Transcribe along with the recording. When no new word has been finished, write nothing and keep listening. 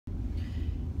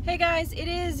Hey guys, it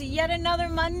is yet another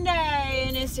Monday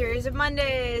in a series of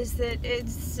Mondays that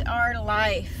it's our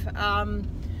life. I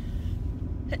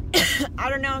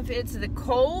don't know if it's the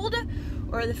cold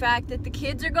or the fact that the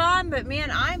kids are gone, but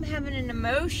man, I'm having an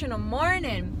emotional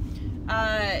morning.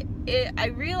 I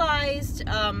realized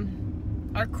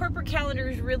our corporate calendar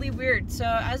is really weird. So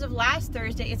as of last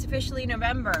Thursday, it's officially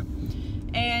November.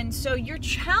 And so your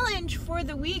challenge for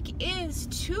the week is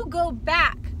to go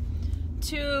back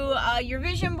to your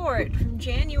vision board from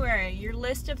January, your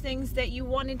list of things that you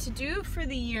wanted to do for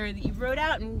the year that you wrote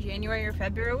out in January or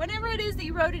February, whenever it is that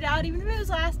you wrote it out, even if it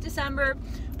was last December,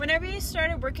 whenever you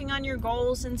started working on your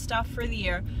goals and stuff for the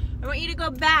year. I want you to go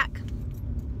back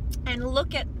and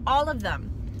look at all of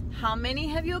them. How many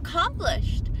have you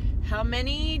accomplished? How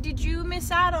many did you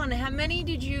miss out on? How many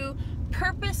did you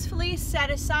purposefully set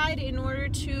aside in order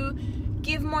to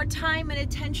give more time and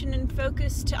attention and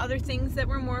focus to other things that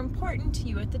were more important to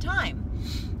you at the time?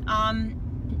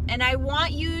 And I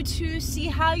want you to see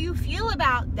how you feel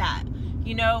about that.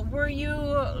 You know, were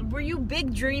you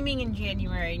big dreaming in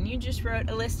January and you just wrote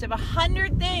a list of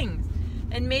 100 things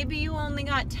and maybe you only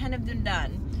got 10 of them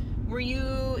done? Were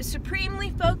you supremely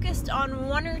focused on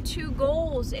one or two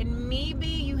goals and maybe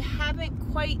you haven't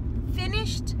quite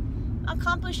finished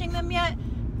accomplishing them yet,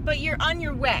 but you're on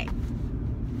your way?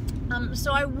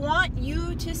 So I want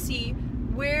you to see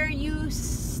where you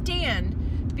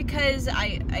stand, because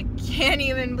I can't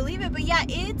even believe it, but yeah,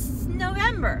 it's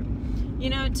November. You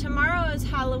know, tomorrow is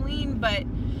Halloween, but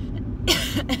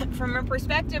from a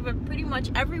perspective of pretty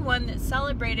much everyone that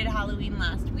celebrated Halloween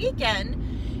last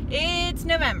weekend, it's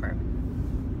November.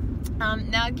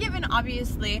 Now, given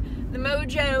obviously the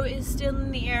mojo is still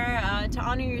in the air to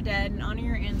honor your dead and honor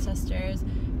your ancestors,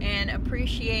 and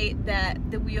appreciate that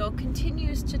the wheel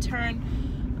continues to turn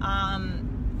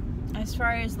as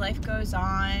far as life goes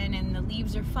on, and the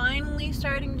leaves are finally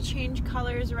starting to change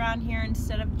colors around here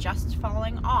instead of just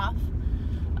falling off.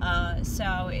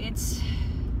 So it's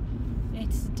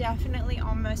definitely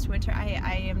almost winter.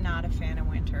 I am not a fan of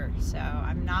winter, so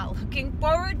I'm not looking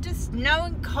forward to snow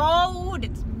and cold.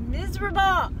 It's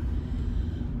miserable.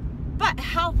 But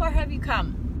how far have you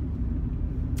come?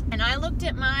 And I looked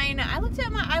at mine,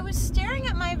 I was staring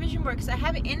at my vision board because I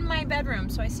have it in my bedroom,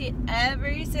 so I see it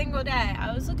every single day.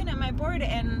 I was looking at my board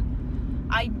and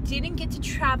I didn't get to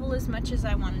travel as much as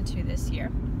I wanted to this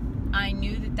year. I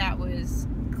knew that that was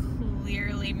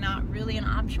clearly not really an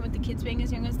option with the kids being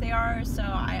as young as they are, so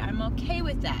I'm okay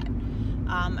with that.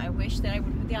 I wish that I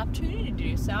would have the opportunity to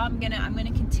do so. I'm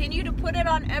gonna continue to put it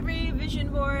on every vision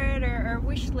board or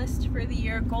wish list for the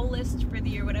year, goal list for the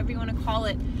year, whatever you want to call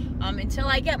it, until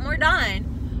I get more done.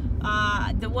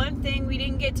 The one thing we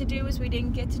didn't get to do was we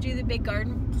didn't get to do the big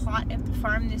garden plot at the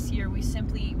farm this year. We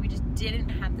just didn't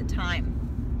have the time.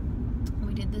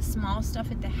 We did the small stuff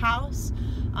at the house.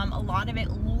 A lot of it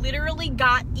literally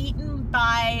got eaten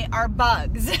by our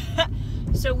bugs.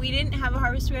 So we didn't have a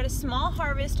harvest. We had a small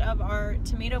harvest of our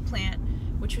tomato plant,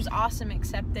 which was awesome,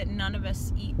 except that none of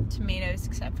us eat tomatoes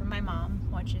except for my mom,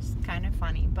 which is kind of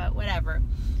funny, but whatever.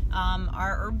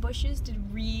 Our herb bushes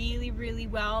did really, really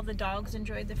well. The dogs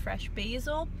enjoyed the fresh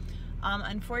basil.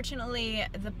 Unfortunately,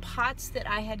 the pots that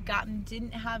I had gotten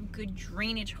didn't have good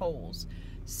drainage holes.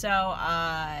 So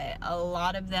a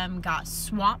lot of them got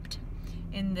swamped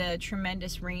in the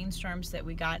tremendous rainstorms that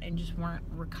we got and just weren't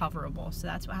recoverable. So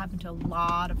that's what happened to a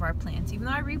lot of our plants. Even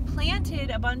though I replanted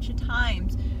a bunch of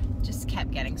times, just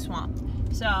kept getting swamped.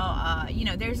 So, you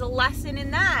know, there's a lesson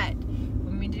in that.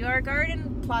 When we do our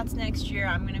garden plots next year,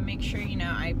 I'm going to make sure, you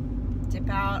know, I dip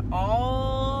out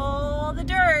all the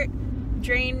dirt,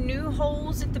 drain new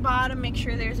holes at the bottom, make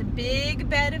sure there's a big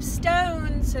bed of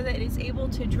stones so that it's able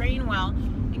to drain well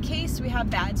in case we have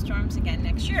bad storms again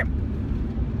next year.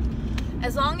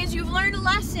 As long as you've learned a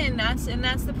lesson, that's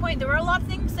the point. There were a lot of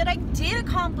things that I did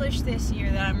accomplish this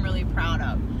year that I'm really proud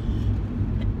of.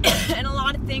 And a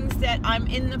lot of things that I'm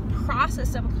in the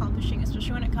process of accomplishing,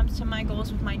 especially when it comes to my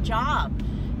goals with my job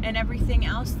and everything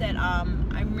else that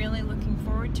I'm really looking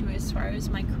forward to as far as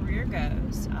my career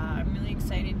goes. I'm really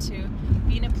excited to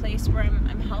be in a place where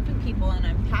I'm helping people and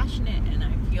I'm passionate and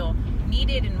I feel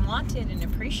needed and wanted and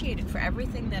appreciated for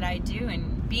everything that I do.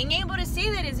 And being able to see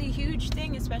that is a huge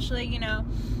thing, especially, you know,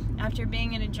 after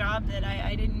being in a job that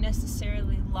I didn't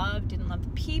necessarily didn't love the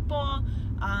people.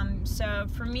 So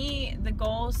for me, the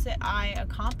goals that I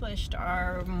accomplished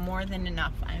are more than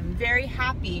enough. I'm very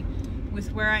happy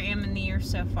with where I am in the year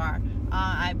so far.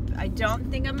 I don't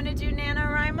think I'm going to do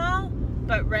NaNoWriMo,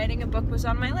 but writing a book was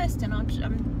on my list, and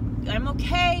I'm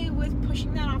okay with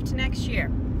pushing that off to next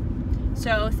year.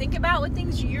 So think about what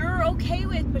things you're okay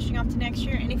with pushing off to next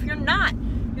year, and if you're not,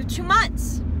 you have 2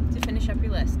 months to finish up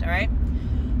your list. list, all right?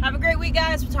 Have a great week,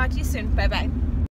 guys. We'll talk to you soon. Bye-bye.